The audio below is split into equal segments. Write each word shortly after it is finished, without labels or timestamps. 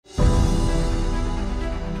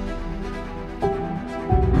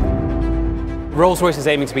Rolls-Royce is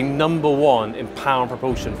aiming to be #1 in power and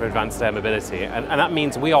propulsion for advanced air mobility, and that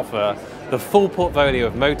means we offer the full portfolio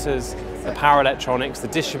of motors, the power electronics, the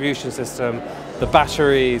distribution system, the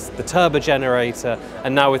batteries, the turbo generator,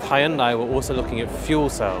 and now with Hyundai we're also looking at fuel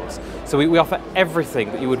cells. So we offer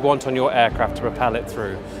everything that you would want on your aircraft to propel it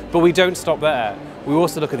through. But we don't stop there. We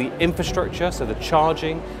also look at the infrastructure, so the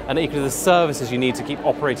charging, and equally the services you need to keep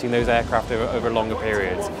operating those aircraft over longer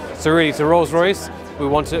periods. So really, to Rolls-Royce, we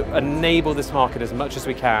want to enable this market as much as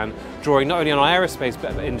we can, drawing not only on our aerospace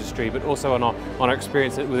industry, but also on our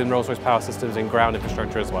experience within Rolls-Royce Power Systems and ground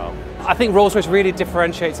infrastructure as well. I think Rolls-Royce really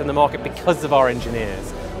differentiates in the market because of our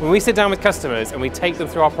engineers. When we sit down with customers and we take them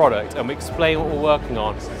through our product and we explain what we're working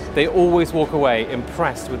on, they always walk away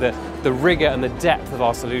impressed with the rigor and the depth of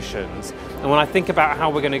our solutions. And when I think about how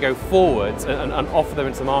we're going to go forwards and offer them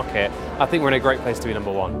into the market, I think we're in a great place to be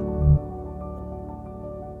 #1.